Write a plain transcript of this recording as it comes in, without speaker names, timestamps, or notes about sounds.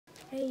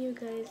Hey you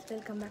guys,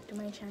 welcome back to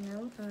my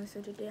channel.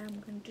 So today I'm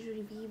going to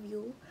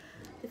review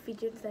the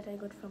fidgets that I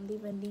got from the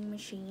vending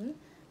machine.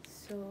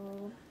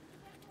 So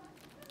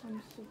I'm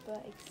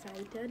super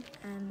excited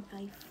and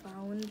I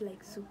found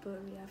like super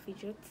rare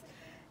fidgets,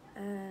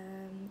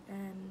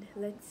 and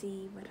let's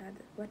see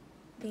what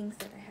things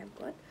that I have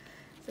got.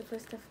 So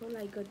first of all,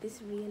 I got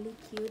this really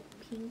cute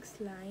pink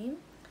slime.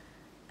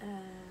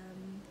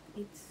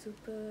 It's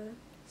super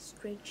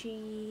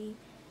stretchy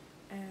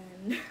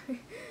and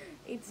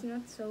it's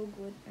not so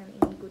good and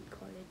in good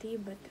quality,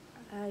 but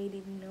I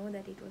didn't know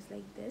that it was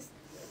like this.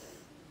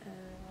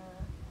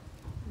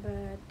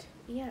 But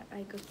yeah,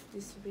 I got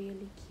this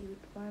really cute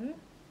one,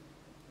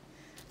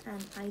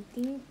 and I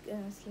think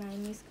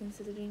slime is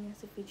considering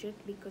as a fidget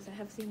because I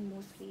have seen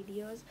most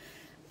videos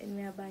and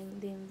when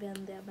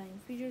they are buying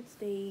fidgets,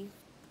 they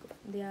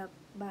are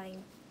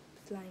buying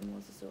slime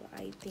also, so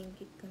I think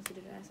it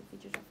considered as a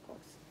fidget, of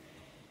course.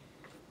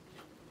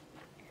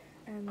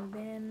 And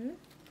then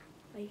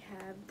I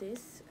have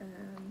this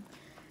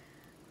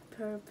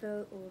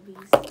purple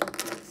obese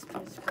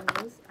stress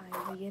balls.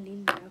 I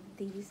really love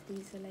these.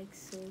 These are like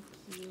so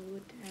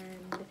cute,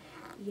 and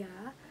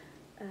yeah,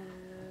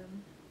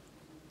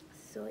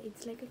 so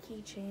it's like a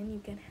keychain.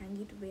 You can hang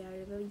it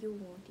wherever you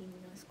want, in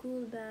your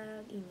school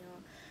bag, in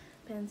your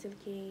pencil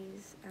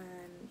case,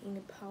 and in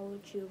a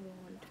pouch you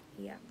want.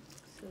 Yeah,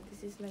 so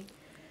this is like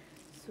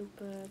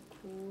super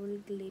cool,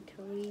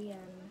 glittery,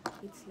 and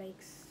it's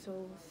like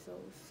so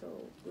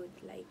good,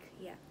 like,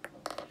 yeah.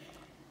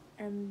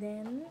 And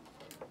then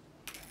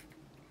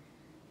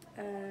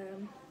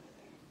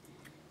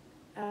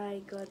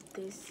I got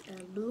this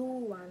blue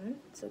one,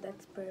 so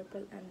that's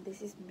purple and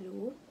this is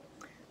blue,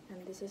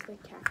 and this is the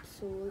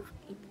capsule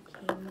it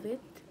came with,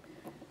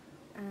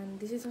 and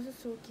this is also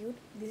so cute.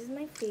 This is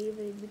my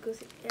favorite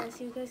because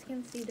as you guys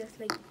can see, there's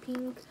like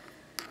pink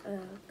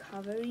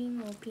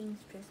covering or pink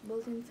stress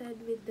balls inside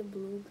with the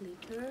blue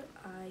glitter.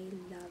 I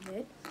love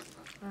it.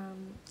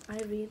 I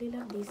really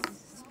love these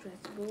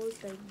stress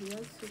balls, like they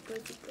are super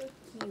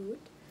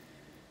cute.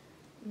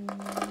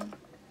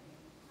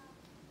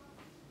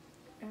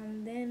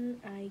 And then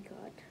I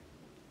got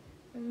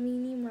a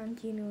mini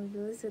monkey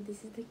noodle. So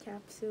this is the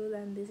capsule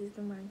and this is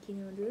the monkey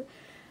noodle.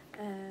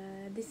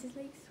 This is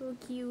like so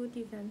cute.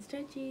 You can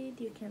stretch it,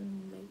 you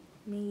can like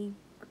make,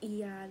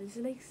 yeah, this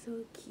is like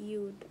so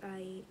cute.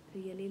 I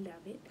really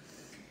love it.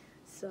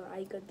 So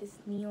I got this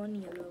neon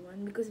yellow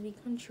one because we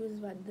can't choose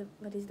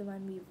what is the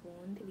one we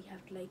want. We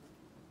have to like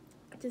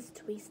just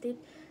twist it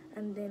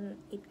and then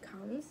it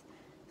comes.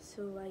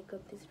 So I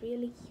got this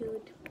really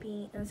cute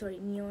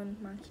neon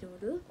monkey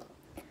noodle.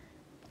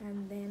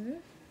 And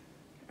then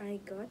I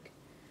got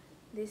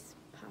this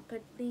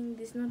puppet thing.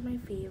 This is not my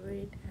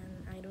favorite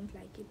and I don't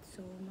like it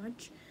so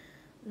much.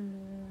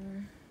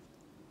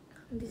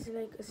 This is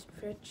like a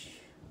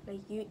stretch,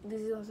 like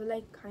this is also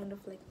like kind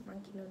of like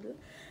monkey noodle,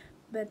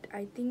 but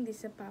I think this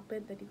is a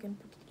puppet that you can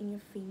put it in your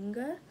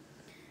finger.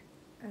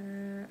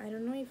 I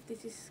don't know if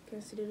this is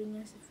considering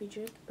as a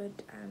fidget,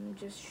 but I'm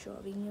just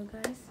showing you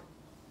guys.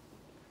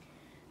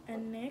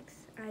 And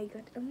next I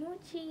got a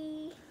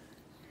mochi.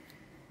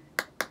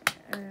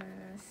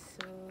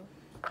 So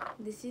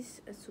this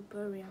is a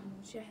super rare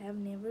mochi. I have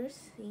never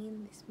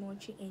seen this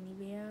mochi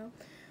anywhere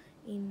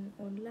in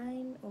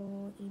online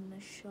or in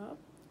a shop,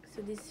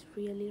 so this is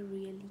really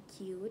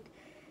cute.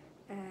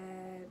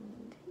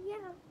 And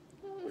yeah,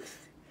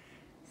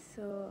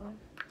 so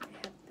I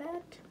have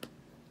that.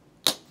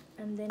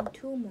 And then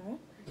two more.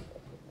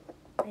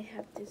 I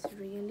have this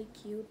really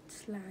cute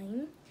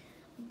slime.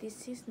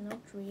 This is not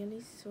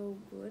really so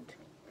good,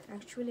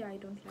 actually I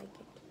don't like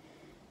it.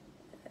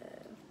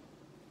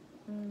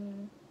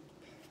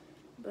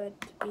 But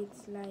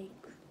it's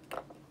like,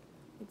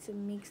 it's a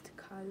mixed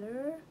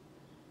color.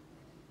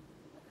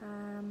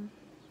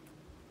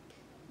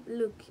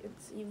 Look,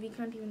 we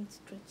can't even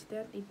stretch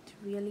that, it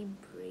really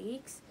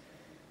breaks,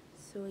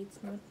 so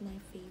it's not my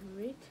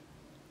favorite.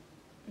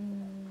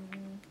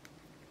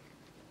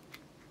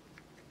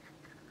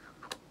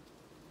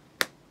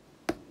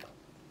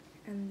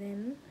 And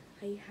then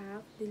I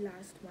have the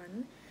last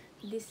one.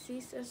 This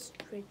is a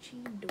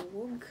stretchy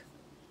dog,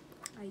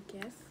 I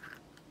guess.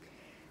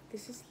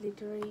 This is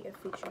literally a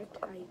fidget,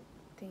 I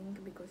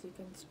think, because you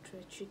can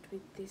stretch it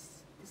with the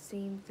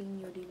same thing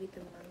you did with the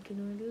monkey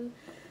noodle.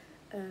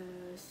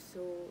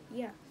 So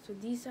yeah, so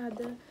these are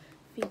the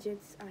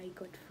fidgets I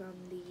got from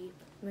the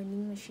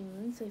vending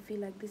machine. So if you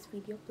like this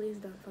video, please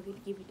don't forget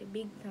to give it a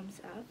big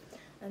thumbs up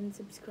and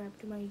subscribe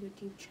to my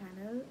YouTube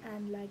channel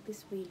and like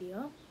this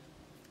video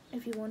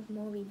if you want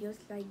more videos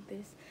like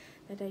this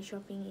that I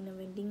shopping in a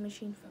vending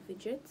machine for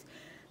fidgets.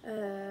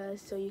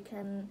 So you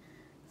can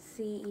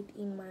see it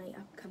in my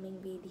upcoming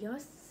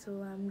videos.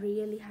 So I'm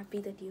really happy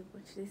that you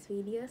watched this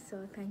video,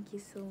 so thank you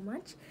so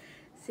much.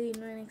 See you in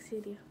my next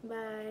video.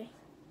 Bye.